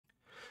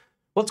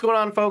What's going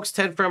on, folks?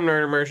 Ted from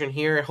Nerd Immersion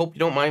here. I hope you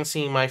don't mind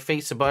seeing my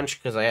face a bunch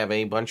because I have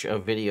a bunch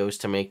of videos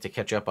to make to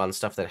catch up on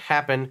stuff that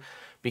happened.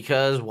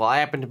 Because while I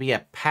happened to be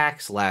at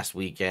PAX last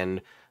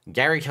weekend,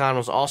 GaryCon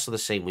was also the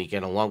same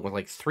weekend, along with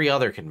like 3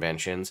 other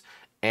conventions,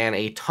 and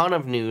a ton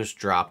of news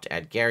dropped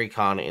at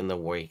GaryCon in the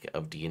wake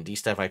of D&D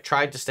stuff. I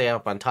tried to stay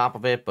up on top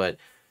of it, but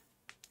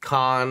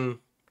con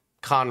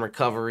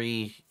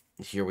recovery,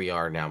 here we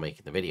are now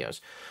making the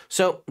videos.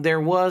 So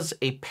there was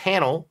a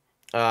panel,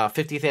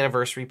 50th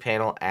anniversary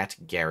panel at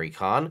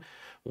GaryCon,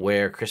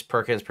 where Chris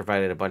Perkins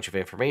provided a bunch of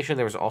information.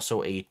 There was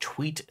also a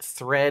tweet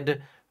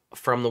thread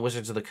from the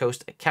Wizards of the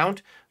Coast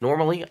account.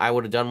 Normally, I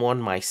would have done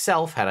one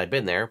myself had I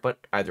been there, but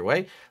either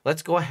way,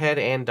 let's go ahead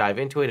and dive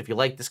into it. If you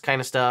like this kind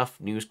of stuff,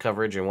 news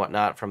coverage and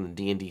whatnot from the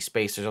D&D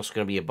space, there's also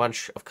going to be a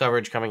bunch of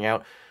coverage coming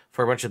out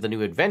for a bunch of the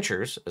new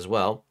adventures as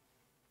well.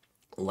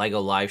 Lego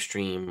live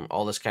stream,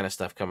 all this kind of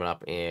stuff coming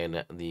up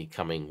in the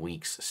coming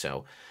weeks.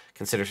 So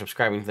consider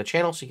subscribing to the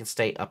channel so you can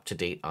stay up to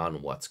date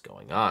on what's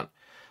going on.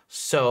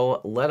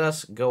 So let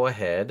us go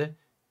ahead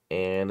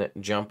and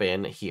jump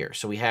in here.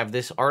 So we have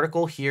this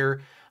article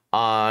here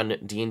on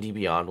D&D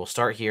Beyond. We'll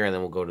start here and then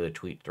we'll go to the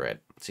tweet thread,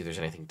 see if there's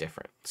anything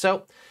different.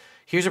 So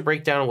here's a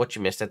breakdown of what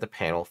you missed at the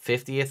panel.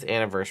 50th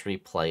anniversary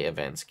play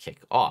events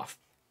kick off.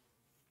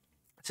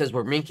 It says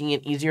we're making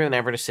it easier than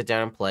ever to sit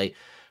down and play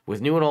with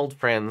new and old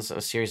friends,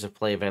 a series of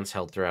play events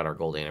held throughout our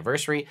gold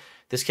anniversary.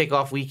 This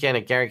kickoff weekend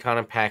at GaryCon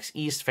and PAX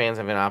East, fans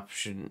have an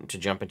option to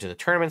jump into the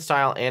tournament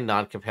style and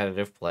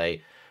non-competitive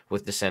play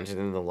with Descent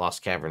into the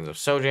Lost Caverns of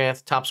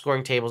Sojanth. Top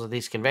scoring tables at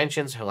these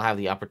conventions will have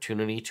the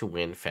opportunity to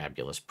win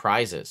fabulous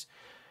prizes.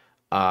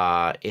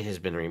 It has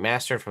been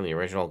remastered from the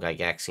original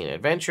Gygaxian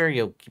adventure.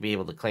 You'll be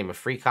able to claim a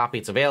free copy.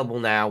 It's available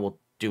now. We'll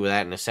do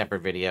that in a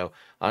separate video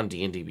on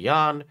D&D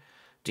Beyond.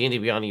 D&D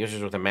Beyond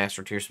users with a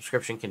Master Tier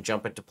subscription can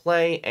jump into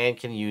play and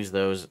can use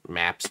those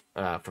maps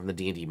from the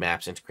D&D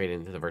maps integrated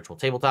into the virtual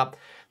tabletop.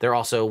 They're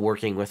also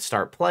working with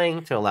Start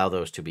Playing to allow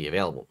those to be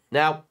available.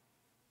 Now,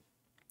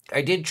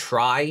 I did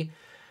try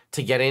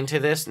to get into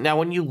this. Now,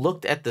 when you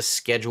looked at the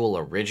schedule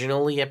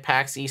originally at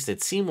PAX East,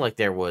 it seemed like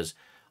there was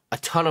a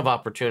ton of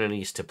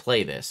opportunities to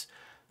play this.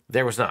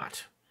 There was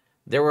not.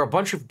 There were a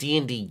bunch of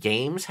D&D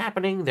games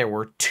happening. There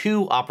were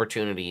 2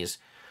 opportunities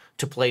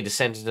to play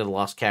Descent into the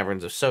Lost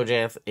Caverns of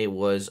Sojanth. It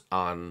was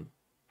on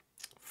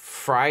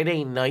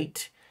Friday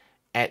night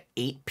at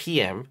 8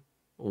 p.m.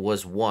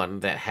 was one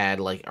that had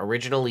like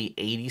originally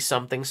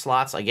 80-something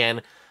slots.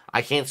 Again,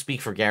 I can't speak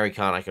for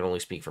GaryCon. I can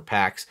only speak for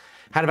PAX.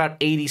 Had about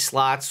 80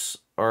 slots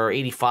or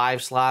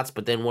 85 slots,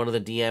 but then one of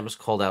the DMs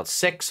called out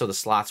 6, so the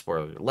slots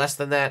were less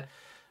than that.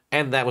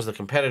 And that was the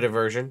competitive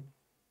version.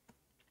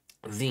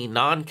 The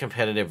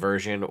non-competitive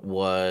version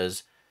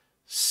was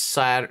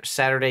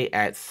Saturday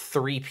at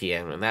 3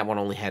 p.m., and that one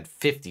only had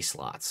 50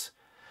 slots.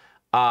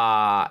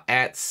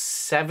 At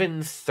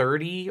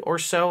 7:30 or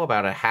so,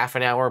 about a half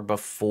an hour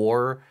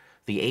before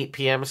the 8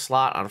 p.m.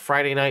 slot on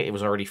Friday night, it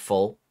was already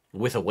full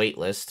with a wait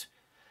list.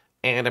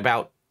 And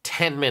about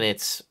 10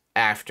 minutes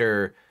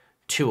after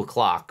 2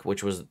 o'clock,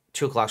 which was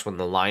 2 o'clock when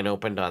the line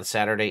opened on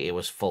Saturday, it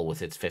was full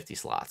with its 50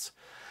 slots.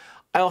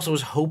 I also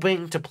was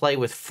hoping to play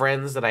with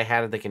friends that I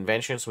had at the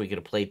convention so we could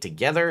have played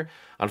together.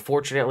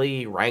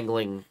 Unfortunately,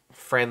 wrangling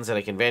friends at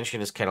a convention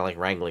is kind of like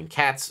wrangling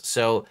cats,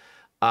 so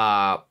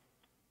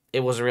it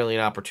wasn't really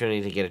an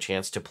opportunity to get a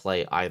chance to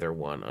play either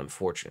one,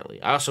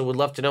 unfortunately. I also would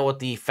love to know what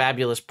the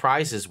fabulous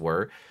prizes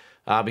were,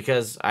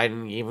 because I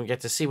didn't even get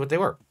to see what they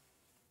were.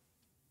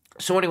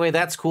 So anyway,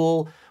 that's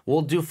cool.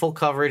 We'll do full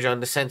coverage on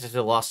Descent into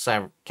the Lost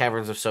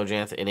Caverns of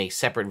Sojanth in a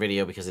separate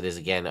video because it is,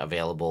 again,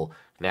 available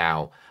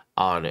now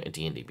on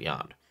D&D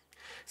Beyond.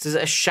 This is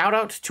a shout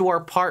out to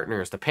our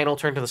partners. The panel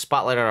turned to the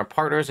spotlight on our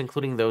partners,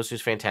 including those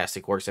whose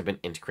fantastic works have been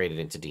integrated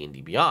into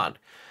D&D Beyond.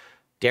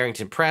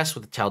 Darrington Press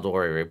with the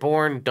Tal'Dorei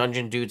Reborn,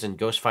 Dungeon Dudes and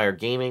Ghostfire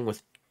Gaming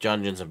with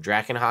Dungeons of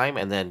Drakkenheim,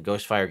 and then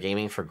Ghostfire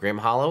Gaming for Grim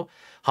Hollow,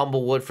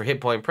 Humblewood for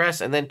Hit Point Press,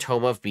 and then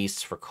Tome of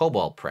Beasts for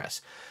Cobalt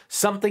Press.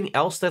 Something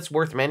else that's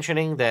worth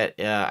mentioning that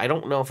I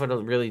don't know if it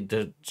really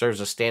deserves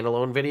a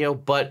standalone video,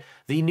 but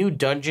the new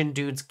Dungeon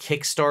Dudes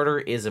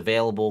Kickstarter is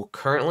available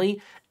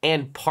currently,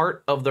 and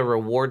part of the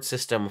reward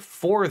system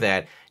for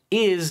that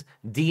is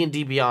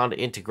D&D Beyond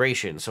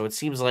integration. So it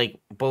seems like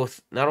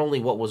both, not only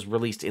what was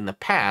released in the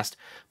past,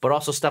 but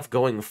also stuff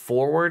going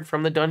forward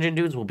from the Dungeon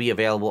Dudes will be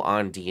available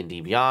on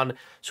D&D Beyond.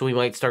 So we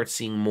might start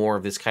seeing more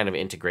of this kind of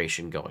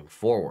integration going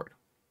forward.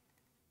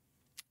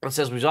 It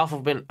says we've also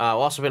been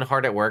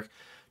hard at work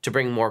to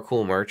bring more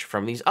cool merch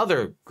from these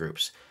other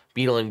groups.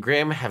 Beetle and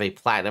Grimm have a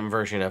platinum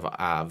version of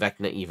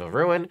Vecna Eva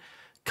Ruin.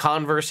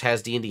 Converse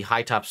has D&D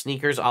high top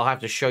sneakers. I'll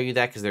have to show you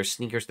that because there's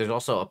sneakers. There's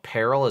also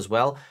apparel as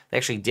well. They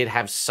actually did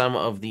have some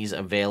of these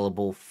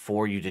available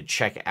for you to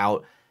check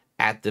out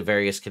at the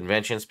various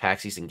conventions.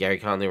 PAX East and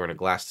GaryCon, they were in a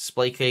glass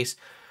display case.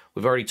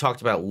 We've already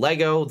talked about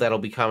Lego. That'll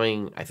be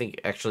coming, I think,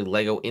 actually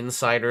Lego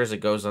Insiders. It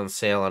goes on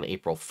sale on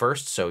April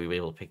 1st, so you'll be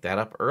able to pick that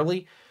up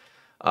early.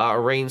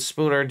 Rain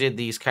Spooner did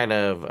these kind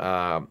of,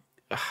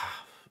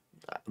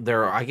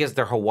 I guess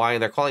they're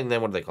Hawaiian. They're calling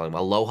them, what do they call them?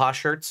 Aloha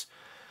shirts.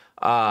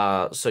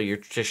 So your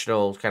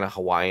traditional kind of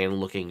Hawaiian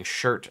looking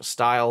shirt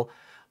style.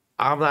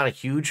 I'm not a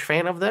huge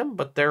fan of them,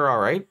 but they're all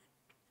right.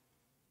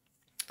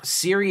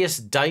 Serious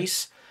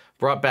Dice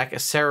brought back a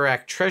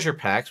Sararak treasure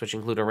packs, which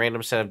include a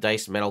random set of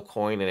dice, metal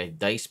coin, and a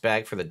dice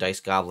bag for the dice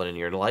goblin in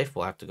your life.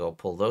 We'll have to go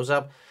pull those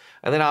up.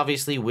 And then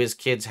obviously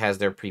WizKids has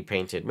their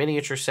pre-painted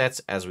miniature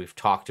sets, as we've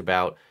talked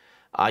about.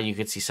 You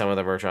could see some of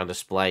the merch on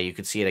display. You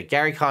could see it at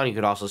GaryCon. You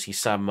could also see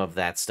some of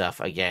that stuff,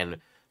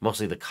 again,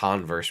 mostly the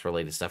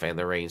Converse-related stuff, and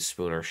the Rain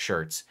Spooner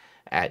shirts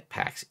at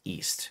PAX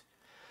East.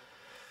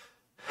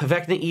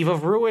 Vecna Eve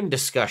of Ruin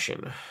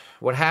discussion.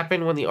 What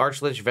happened when the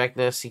Archlich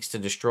Vecna seeks to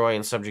destroy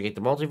and subjugate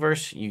the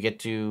multiverse? You get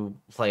to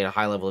play in a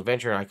high-level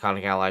adventure, and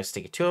iconic allies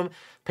take it to him.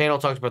 Panel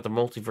talked about the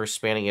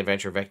multiverse-spanning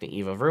adventure Vecna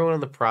Eve of Ruin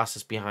and the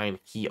process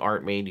behind key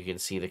art made. You can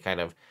see the kind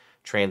of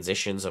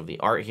transitions of the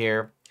art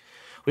here.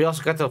 We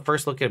also got the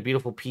first look at a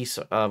beautiful piece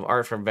of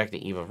art from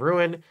Vecna Eve of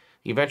Ruin.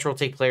 The adventure will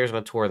take players on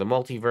a tour of the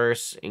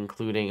multiverse,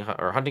 including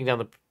or hunting down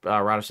the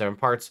route of 7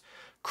 parts.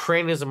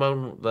 Kryn is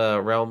among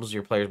the realms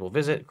your players will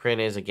visit. Kryn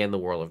is, again, the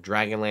world of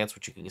Dragonlance,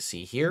 which you can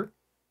see here.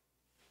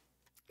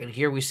 And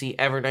here we see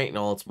Evernight in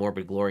all its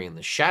morbid glory in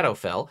the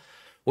Shadowfell,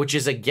 which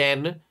is,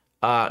 again,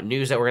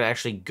 news that we're going to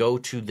actually go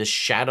to the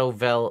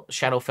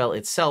Shadowfell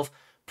itself.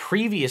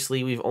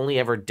 Previously, we've only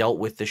ever dealt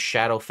with the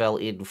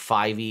Shadowfell in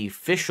 5e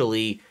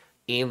officially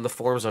in the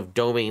forms of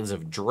Domains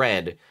of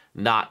Dread,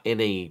 not in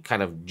a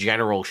kind of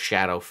general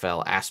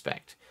Shadowfell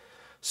aspect.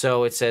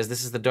 So it says,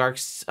 this is the dark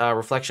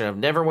reflection of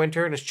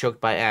Neverwinter, and is choked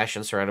by ash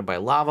and surrounded by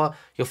lava.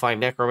 You'll find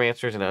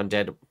necromancers and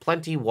undead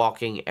plenty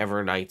walking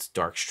Evernight's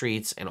dark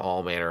streets, and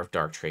all manner of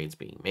dark trades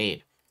being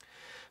made.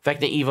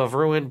 Vecna Eve of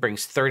Ruin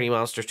brings 30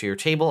 monsters to your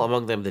table,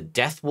 among them the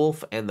Death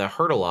Wolf and the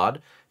Hurtlod.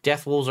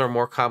 Death Wolves are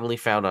more commonly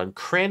found on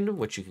Kryn,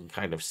 which you can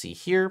kind of see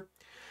here.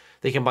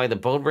 They combine the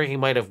bone-breaking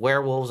might of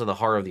werewolves and the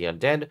horror of the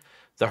undead.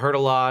 The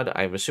Hurtlod,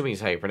 I'm assuming is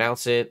how you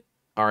pronounce it,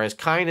 are as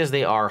kind as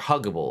they are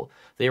huggable.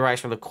 They arise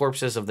from the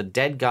corpses of the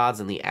dead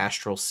gods in the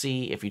astral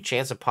sea. If you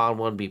chance upon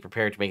one, be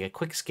prepared to make a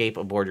quick escape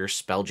aboard your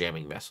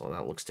spelljamming vessel. And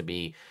that looks to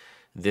be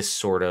this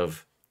sort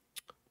of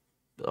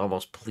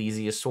almost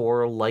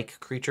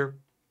plesiosaur-like creature.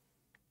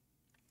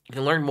 You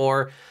can learn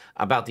more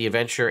about the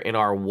adventure in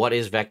our What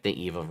is Vecna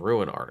Eve of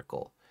Ruin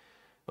article.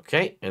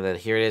 Okay, and then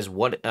here it is,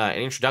 an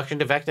introduction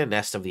to Vecna,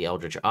 Nest of the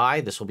Eldritch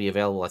Eye. This will be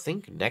available, I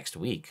think, next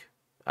week.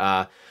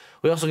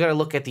 We also got to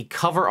look at the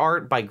cover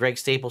art by Greg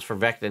Staples for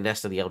Vecna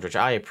Nest of the Eldritch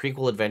Eye, a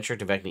prequel adventure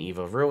to Vecna Eve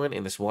of Ruin.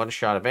 In this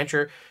one-shot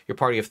adventure, your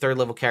party of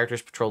third-level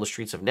characters patrol the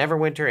streets of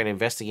Neverwinter and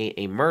investigate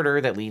a murder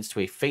that leads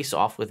to a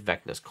face-off with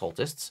Vecna's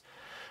cultists.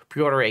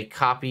 Pre-order a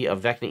copy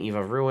of Vecna Eve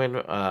of Ruin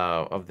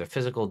of the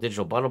physical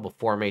digital bundle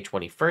before May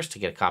 21st to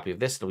get a copy of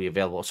this. It'll be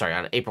available,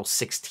 on April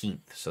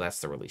 16th, so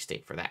that's the release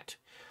date for that.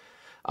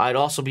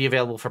 It'll also be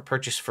available for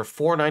purchase for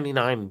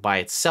 $4.99 by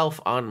itself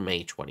on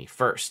May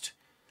 21st.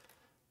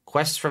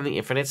 Quests from the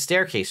Infinite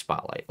Staircase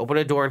Spotlight. Open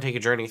a door and take a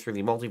journey through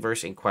the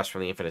multiverse in Quest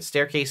from the Infinite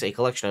Staircase, a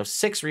collection of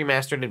 6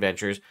 remastered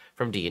adventures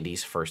from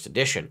D&D's first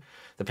edition.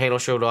 The panel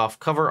showed off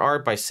cover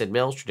art by Sid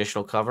Meier's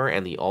traditional cover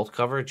and the alt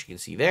cover, which you can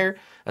see there,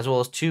 as well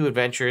as 2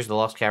 adventures, The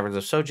Lost Caverns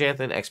of Sojanth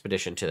and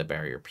Expedition to the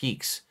Barrier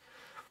Peaks.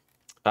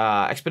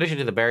 Expedition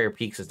to the Barrier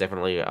Peaks is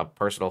definitely a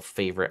personal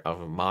favorite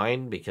of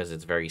mine because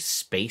it's very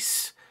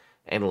space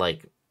and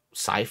like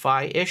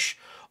sci-fi-ish.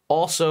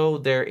 Also,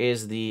 there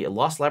is the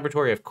Lost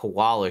Laboratory of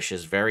Kowalish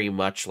is very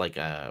much like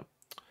a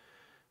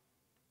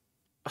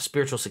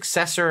spiritual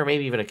successor, or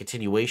maybe even a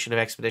continuation of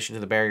Expedition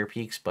to the Barrier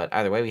Peaks. But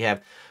either way, we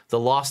have The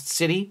Lost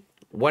City,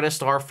 When a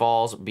Star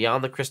Falls,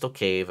 Beyond the Crystal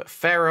Cave,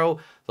 Pharaoh,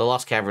 The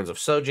Lost Caverns of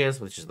Sojanth,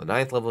 which is the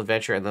 9th level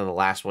adventure, and then the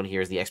last one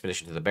here is the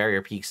Expedition to the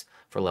Barrier Peaks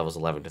for levels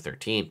 11 to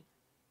 13.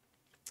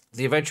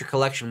 The adventure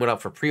collection went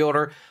up for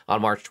pre-order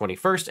on March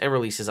 21st and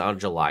releases on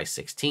July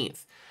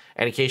 16th.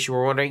 And in case you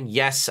were wondering,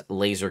 yes,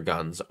 laser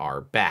guns are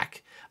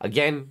back.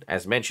 Again,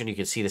 as mentioned, you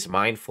can see this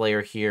Mind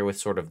Flayer here with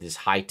sort of this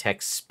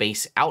high-tech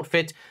space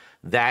outfit.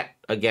 That,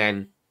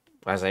 again,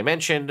 as I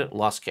mentioned,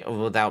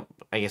 without,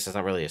 I guess it's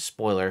not really a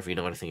spoiler if you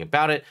know anything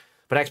about it,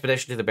 but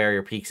Expedition to the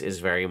Barrier Peaks is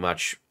very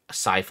much a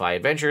sci-fi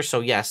adventure, so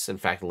yes, in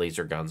fact,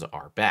 laser guns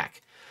are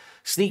back.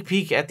 Sneak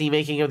peek at the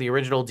making of the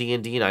original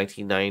D&D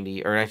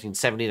 1970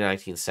 to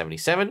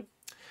 1977.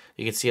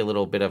 You can see a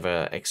little bit of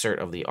an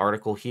excerpt of the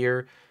article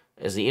here.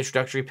 As the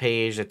introductory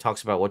page that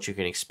talks about what you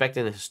can expect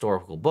in the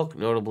historical book,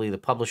 notably the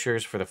book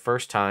publishes for the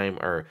first time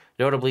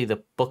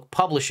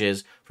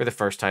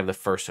the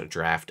first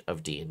draft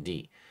of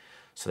D&D.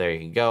 So there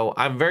you go.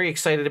 I'm very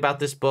excited about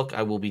this book.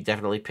 I will be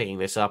definitely picking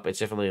this up. It's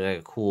definitely like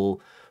a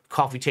cool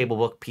coffee table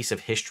book piece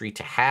of history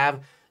to have,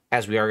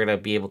 as we are going to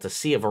be able to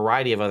see a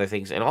variety of other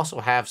things and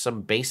also have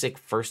some basic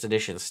first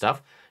edition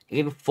stuff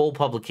in full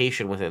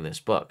publication within this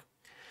book.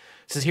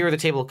 It says here are the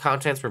table of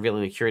contents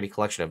revealing the curated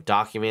collection of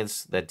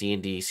documents that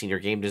D&D senior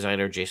game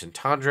designer Jason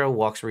Tondro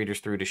walks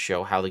readers through to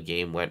show how the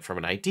game went from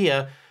an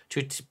idea to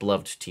a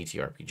beloved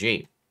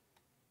TTRPG.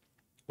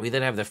 We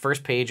then have the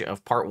first page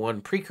of Part 1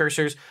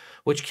 Precursors,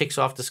 which kicks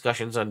off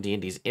discussions on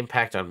D&D's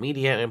impact on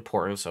media and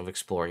importance of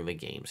exploring the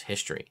game's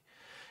history.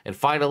 And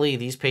finally,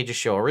 these pages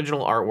show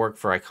original artwork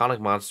for iconic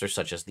monsters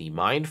such as the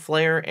Mind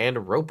Flayer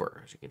and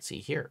Roper, as you can see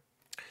here.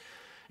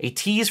 A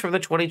tease from the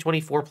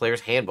 2024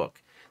 Player's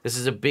Handbook. This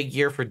is a big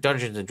year for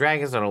Dungeons &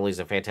 Dragons. Not only is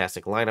a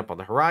fantastic lineup on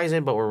the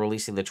horizon, but we're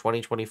releasing the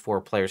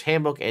 2024 Player's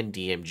Handbook and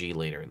DMG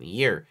later in the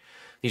year.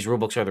 These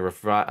rulebooks are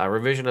the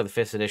revision of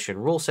the 5th edition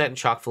rule set and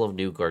chock full of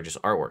new gorgeous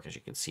artwork, as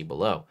you can see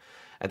below.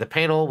 At the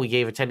panel, we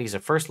gave attendees a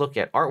first look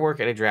at artwork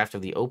and a draft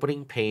of the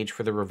opening page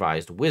for the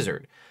revised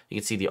wizard. You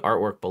can see the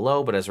artwork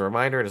below, but as a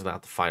reminder, it is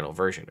not the final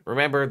version.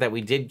 Remember that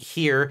we did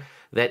hear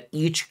that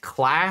each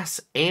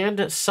class and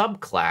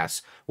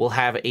subclass will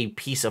have a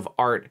piece of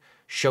art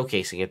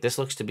showcasing it. This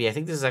looks to be, I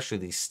think this is actually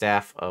the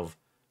Staff of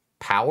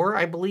Power,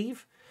 I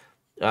believe.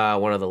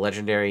 One of the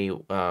legendary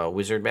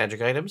wizard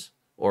magic items,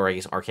 or I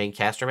guess arcane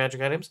caster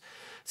magic items.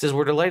 It says,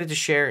 we're delighted to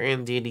share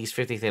in D&D's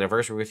 50th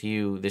anniversary with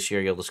you. This year,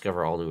 you'll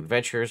discover all new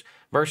adventures,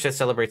 merch that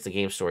celebrates the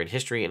game's story and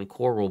history, and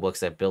core rulebooks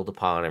that build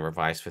upon and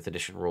revise 5th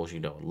edition rules you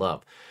know and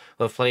love.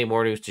 We'll have plenty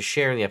more news to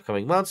share in the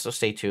upcoming months, so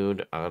stay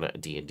tuned on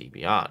D&D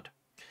Beyond.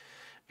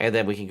 And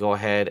then we can go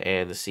ahead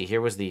and see,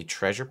 here was the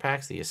treasure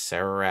packs, the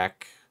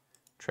Acererak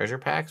treasure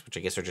packs, which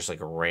I guess are just like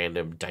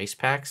random dice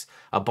packs.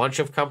 A bunch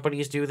of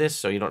companies do this,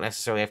 so you don't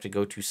necessarily have to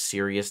go to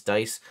Serious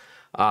Dice.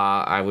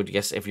 I would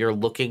guess if you're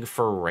looking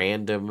for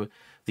random,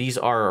 these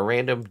are a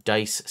random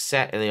dice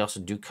set, and they also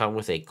do come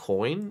with a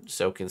coin,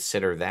 so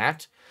consider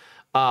that.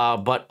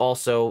 But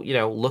also, you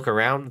know, look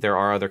around. There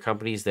are other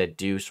companies that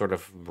do sort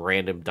of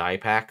random die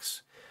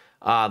packs.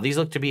 These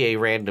look to be a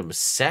random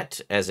set,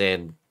 as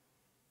in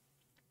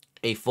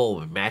a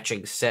full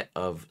matching set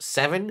of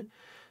 7.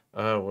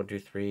 1, 2,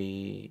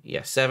 3,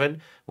 yeah,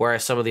 7.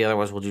 Whereas some of the other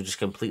ones will do just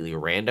completely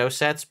rando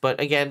sets.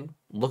 But again,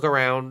 look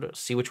around,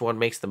 see which one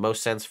makes the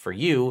most sense for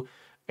you,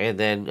 and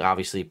then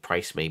obviously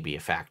price may be a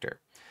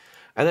factor.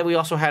 And then we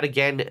also had,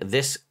 again,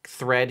 this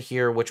thread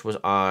here, which was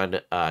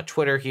on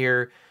Twitter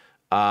here.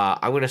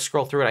 I'm going to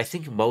scroll through it. I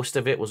think most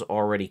of it was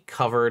already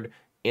covered,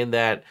 in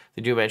that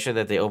they do mention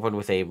that they opened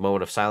with a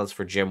moment of silence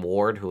for Jim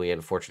Ward, who we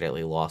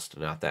unfortunately lost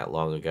not that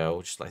long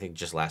ago, I think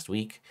just last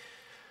week.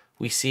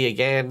 We see,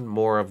 again,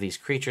 more of these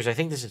creatures. I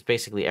think this is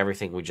basically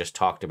everything we just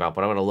talked about,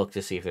 but I'm going to look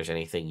to see if there's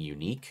anything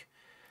unique.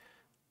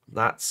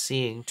 Not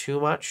seeing too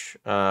much.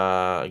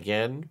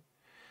 Again,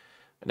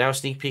 now a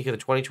sneak peek of the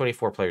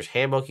 2024 Player's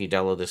Handbook. You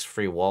download this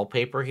free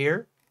wallpaper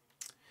here.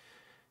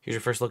 Here's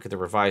your first look at the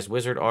revised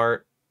wizard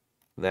art.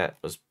 That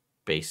was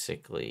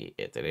basically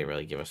it. They didn't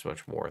really give us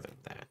much more than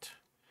that.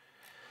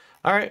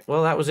 All right,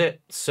 well, that was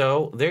it.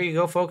 So there you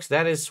go, folks.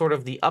 That is sort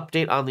of the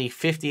update on the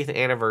 50th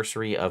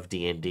anniversary of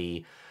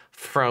D&D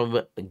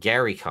from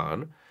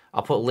GaryCon.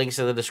 I'll put links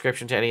in the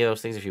description to any of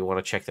those things if you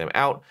want to check them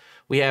out.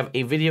 We have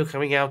a video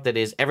coming out that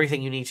is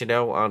everything you need to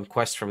know on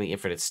Quest from the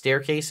Infinite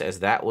Staircase, as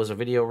that was a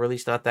video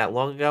released not that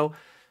long ago.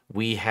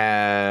 We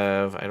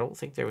have, I don't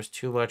think there was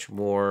too much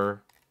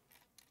more.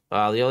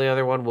 The only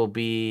other one will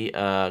be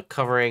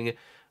covering,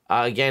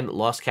 again,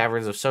 Lost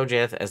Caverns of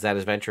Sojanth, as that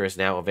adventure is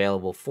now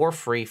available for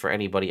free for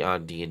anybody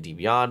on D&D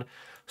Beyond.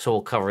 So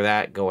we'll cover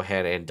that, go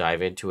ahead and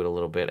dive into it a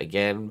little bit.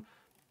 Again,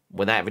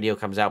 when that video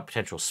comes out,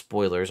 potential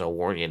spoilers, I'll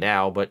warn you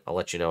now, but I'll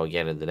let you know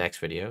again in the next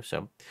video.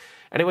 So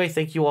anyway,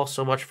 thank you all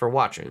so much for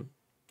watching.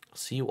 I'll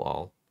see you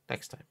all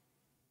next time.